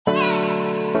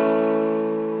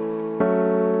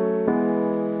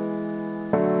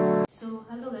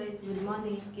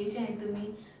कशें आहाय तुमी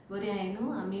बरे आहाय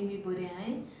न्हू आमी बी बरे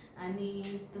आहाय आनी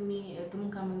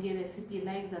तुमकां मुगे रेसिपी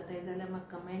लायक जाताय जाल्यार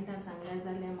म्हाका कमेंटां सांगल्यार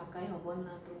जाल्यार म्हाकाय खबर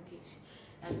ना तुमकां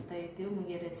लागताय त्यो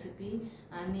मुगे रेसिपी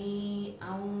आनी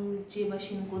हांव जे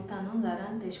भाशेन करता न्हू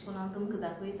घरान तेशें करून हांव तुमकां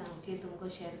दाखयता ओके तुमकां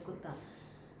शेअर करता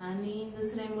आनी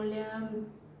दुसरें म्हणल्यार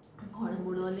कोण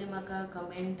बुडोले म्हाका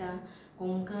कमेंटां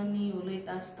कोंकणी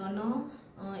उलयता आसतना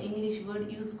इंग्लीश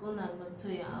वर्ड यूज करनात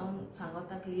म्हणजे हांव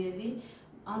सांगता क्लियरली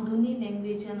हांव दोनी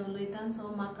लँग्वेजान उलयता सो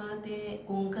म्हाका ते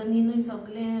कोंकणीनूय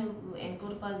सगळें हें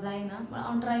करपाक जायना बट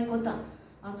हांव ट्राय करता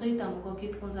हांव चोयता मुगो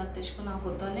कितको जाता तेशें करून हांव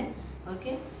करतलें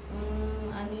ओके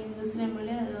आनी दुसरें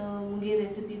म्हणल्यार मुगे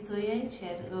रेसिपी चोयाय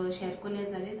शेअर कोल्यार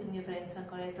जाल्यार तुमगे फ्रेंड्सां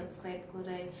कडेन सबस्क्रायब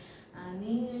कराय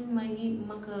आनी मागीर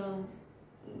म्हाका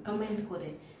कमेंट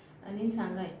कराय आनी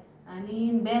सांगाय आनी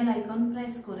बेल आयकॉन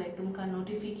प्रेस कराय तुमकां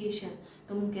नोटिफिकेशन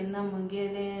तुमकां केन्ना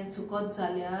मुगेलें चुकोत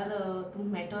जाल्यार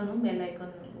तुमकां मेळटा न्हू बेल आयकॉन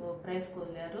प्रेस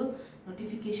करल्यार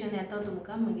नोटिफिकेशन येता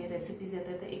तुमकां मुगे रेसिपीज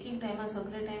येता ते एक टायमार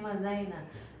सगळे टायमार जायना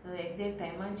एक्झॅक्ट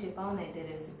टायमाचेर पावनाय ते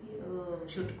रेसिपी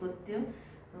शूट कोत्त्यो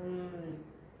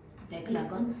तेका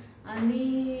लागून आनी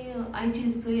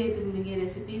आयची चोय तुमगे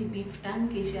रेसिपी बीफ टांग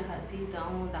केशी आहा ती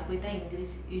हांव दाखयता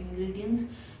इंग्रेडियंट्स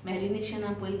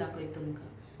मॅरिनेशना पयलीं दाखयता तुमकां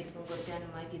कितको करता आनी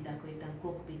मागीर दाखयता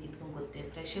कूक बी कितको करता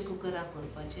प्रेशर कुकरान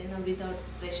करपाचें ना विदाउट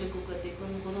प्रेशर कुकर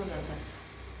देखून करूं जाता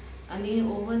आनी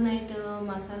ओवरनायट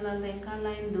मसाला तांकां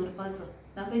लायन दवरपाचो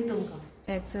दाखयता तुमकां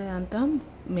हेचो आतां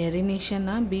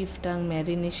मॅरिनेशना बीफ टांग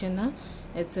मॅरिनेशना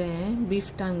हेचो हें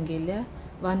बीफ टांग गेल्या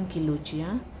 1 किलोची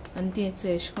आं आनी ती हेचो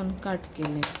एशें कोन्न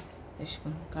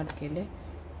काट केले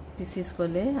पिसीस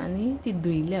कोले आनी ती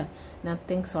धुयल्या ना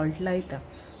तांकां सॉल्ट लायता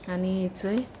आनी हेचो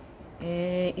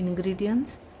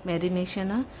इंग्रेडियंट्स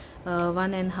मॅरिनेशना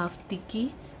 1.5 तिकी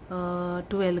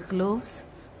 12 क्लोव्स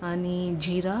आनी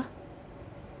जिरा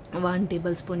 1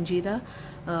 टेबलस्पून जिरा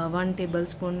 1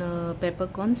 टेबलस्पून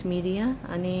पेपरकॉर्न्स मिरयां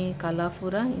आनी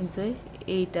कालाफुरा इंचो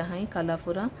 8 आहाय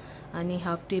कालाफुरा आनी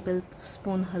 1/2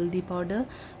 टेबलस्पून हल्दी पावडर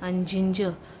आनी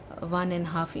जिंजर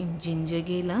 1.5 इंच जिंजर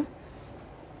गेला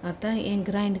आतां हें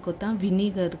ग्राइंड कोता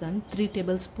विनेगर घान 3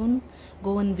 टेबलस्पून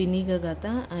गोवन विनेगर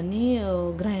घाता आनी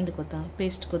ग्राइंड कोता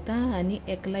पेस्ट कोता आनी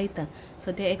एक लायता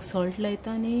सो ते एक सॉल्ट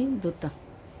लायता आनी धुता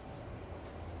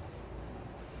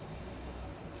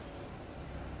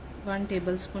 1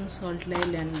 टेबलस्पून सॉल्ट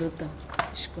लायले आनी धुता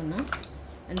अशें करून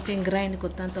आनी तें ग्राइंड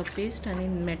कोता तो पेस्ट आनी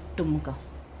मेळटा तुमकां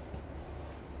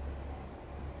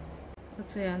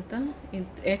आतां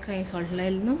एक हांवें सॉल्ट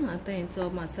लायलें न्हू आतां हेचो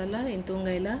मसाला हितून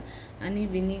घायला आनी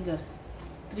विनेगर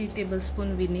 3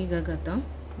 टेबलस्पून विनेगर घाता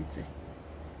हेचो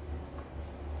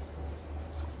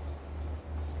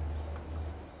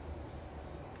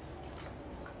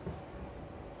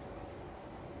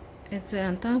हेचो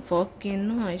आतां फोक घेवन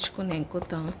न्हू अशें करून हें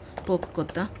कोता पोक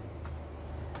कोता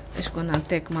अशें करून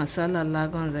आतां एक मसाला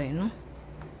लागों जाय न्हू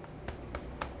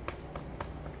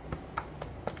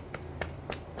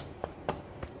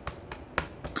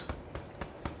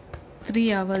थ्री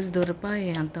आवर्स दवरपा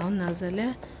हें आतां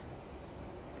नाजाल्यार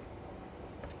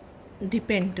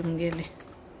डिपेंड तुमगेले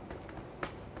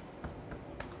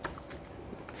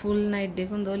फूल नायट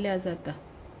देखून दवरल्यार जाता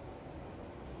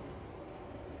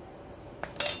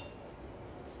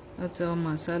हाचो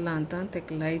मसाला आतां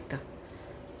तेका लायता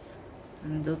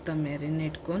आनी दवरता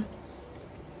मॅरिनेट करून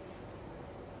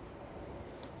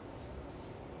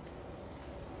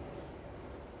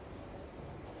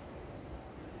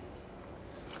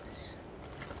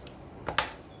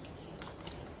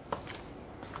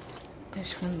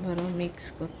अशें करून बरो मिक्स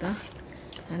कोता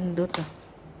आनी दवरता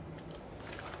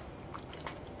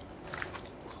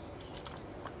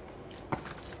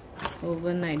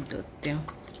ओवरनायट दवरता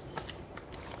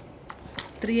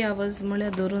 3 आवर्स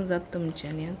म्हळ्यार दवरूं जाता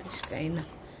तुमच्यांनी तशें कांय ना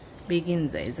बेगीन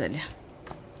जाय जाल्यार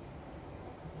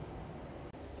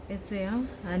हेचो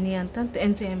आनी आतां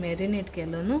हेंचो हें मॅरिनेट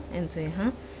केलो न्हू हेंचो हां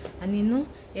आनी न्हू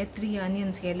हे 3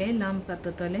 ऑनियन्स गेले लांब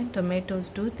काततले टोमॅटोज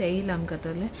 2 तेय लांब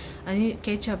कातले आनी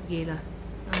केचप गेला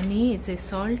आनी हेचो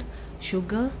सॉल्ट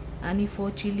शुगर आनी 4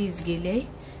 चिलीज गेले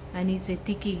आनी हेचो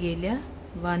तिकी गेल्या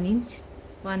 1 इंच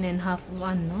 1.5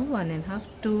 न्हू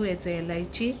 1.5 2 हेचो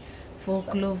इलायची 4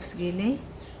 क्लोव्स गेले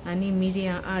आनी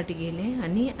मिरयां 8 गेले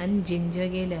आनी जिंजर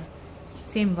गेल्या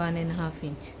सेम 1.5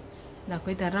 इंच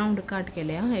दाखयता राउंड काट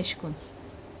केले हां अशें करून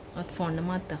आतां फोंड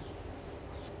मारता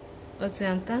अशें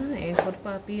आतां हें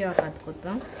करपा पिया कात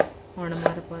कोता फोंड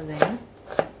मारपा जाय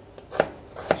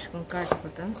अशें करून काट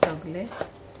कोता सगळे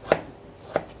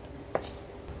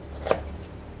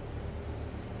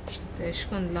अशें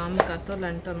करून लांब कातोल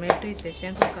आनी टोमॅटोय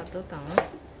तेशें कातोता हांव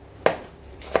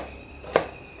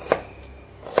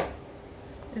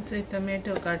हेचो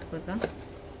टोमॅटो काट कोता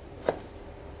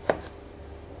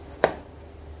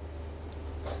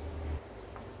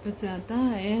आता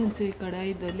हे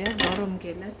कढाई दवरल्या गरम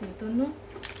केल्या तितून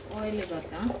ऑयल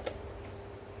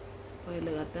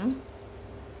घाता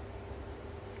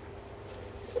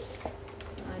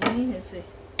आणि हेचे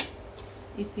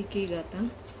इतकी घाता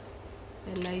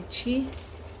इलायची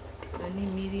आणि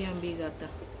मिरयां बी घाता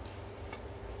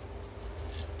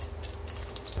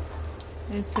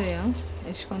हेचे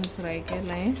अशें करून फ्राय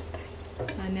केलां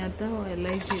आणि आता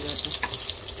इलायची घाता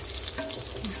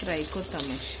फ्राय करता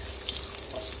मातशें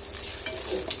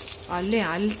आले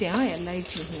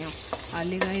इलायची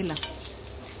आले घायला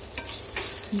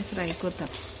आनी फ्राय करता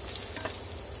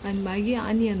आनी मागीर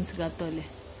आनियन्स घातले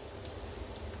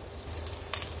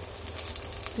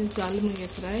ते जालें मगे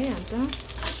फ्राय आतां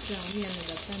आनियन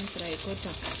घालता आनी फ्राय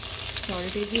करता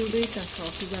सॉल्ट एक उडयता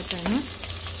सॉफ्ट जाता न्हू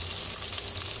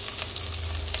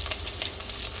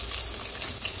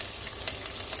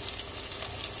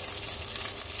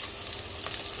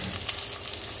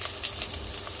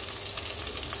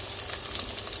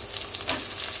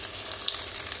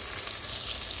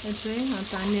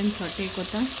आता आनियन सॉटे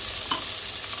करता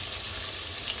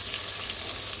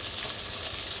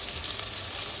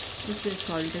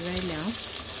सॉल्ट घायले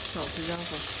सॉफ्ट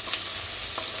जावपाक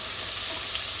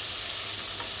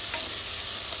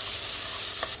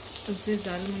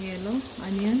जाल मगेलो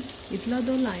आनियन इतलो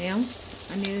दवरला हांव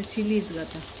आनी चिलीज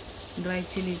घाता ड्राय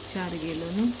चिलीज 4 गेलो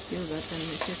न्हू त्यो घाता आनी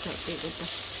मातशें सॉटे करता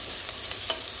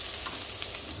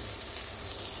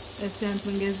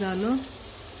मगे जालो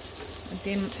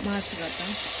ते मांस घाता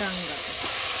टांग घाता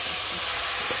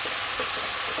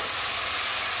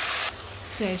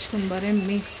अशें करून बरें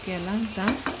मिक्स केलां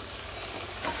आतां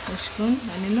अशें करून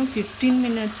आनी न्हू 15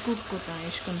 मिनट्स कूक करता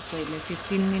अशें करून पयलें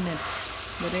 15 मिनट्स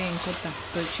बरें हें करता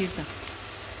तळशिता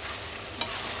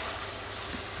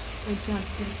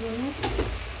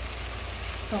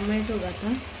टोमॅटो घाता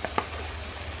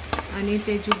आनी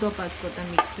ते जुदो पास करता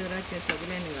मिक्सराचें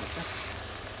सगळ्यांनी घाता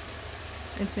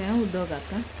हेचें उदक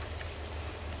घाता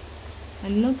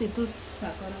आनी न्हू तितून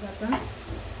साकर घाता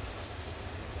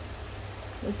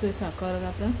साकर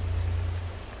घाता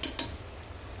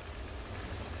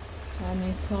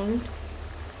आनी सॉल्ट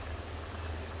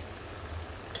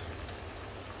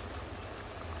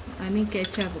आनी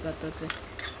केचप घाता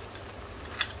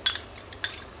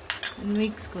आनी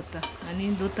मिक्स करता आनी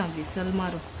दोता विसल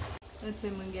मारू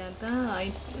मगे आतां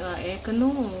एक न्हू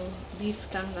बीफ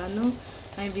टांगा न्हू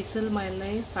हांवें विसल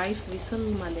मारलें 5 विसल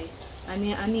मारले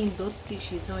आनी दोत ती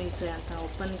शिजोवचे आतां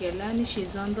ओपन केल्या आनी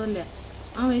शिजोवन दवरल्या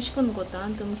हांव अशें करून करता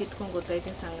तुमी कितें करून करताय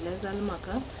तें सांगल्यार जालें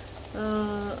म्हाका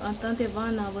आतां तें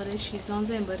 1 आवर शिजोवं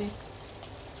जाय बरें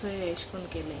चोय अशें करून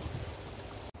केलें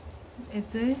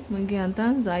हेचोय मगे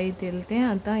आतां जाय तेल तें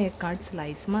आतां एक कार्ड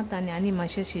स्लायस मारता आनी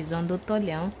मातशें शिजोवन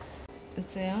दवरतलें हांव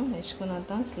हेचोय हांव अशें करून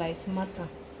आतां स्लायस मारता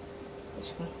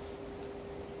अशें करून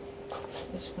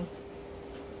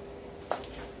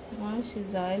मातशें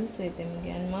जायल चोय तें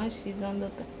मगे आनी मातशें शिजोवन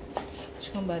दवरता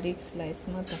अशें करून बारीक स्लायस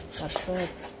मारता पातळ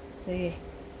चोय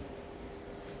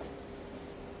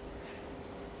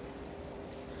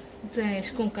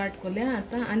अशें करून काट कोल्या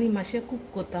आतां आनी मातशें कूक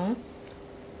करता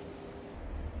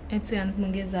हेचें आतां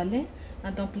मगे जालें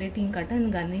आतां प्लेटींग काडटा आनी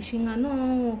गार्निशिंगान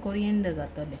हांव कोरिएंडर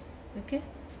घातलें ओके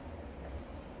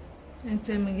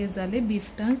हेचें मगे जालें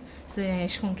बीफ टांग चोय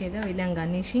अशें करून केल्या वयल्यान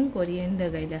गार्निशिंग कोरिएंडर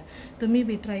घायल्या तुमी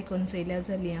बी ट्राय करून चोयल्या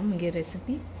जाली मगे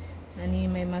रेसिपी आनी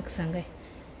मागीर म्हाका सांगाय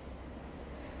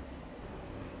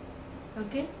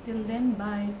okay till then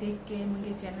bye take care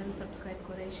मगे चॅनल सबस्क्राइब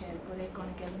करे शेअर करे कोण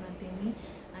केलें ना तेमी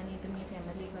आनी तुमी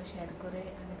फॅमिलीक शेअर करे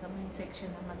आनी कमेंट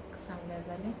सेक्शनान म्हाका सांगल्यार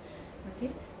जालें ओके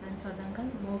आनी सदांच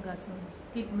मोग आसून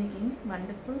keep making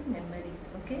wonderful memories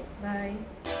okay bye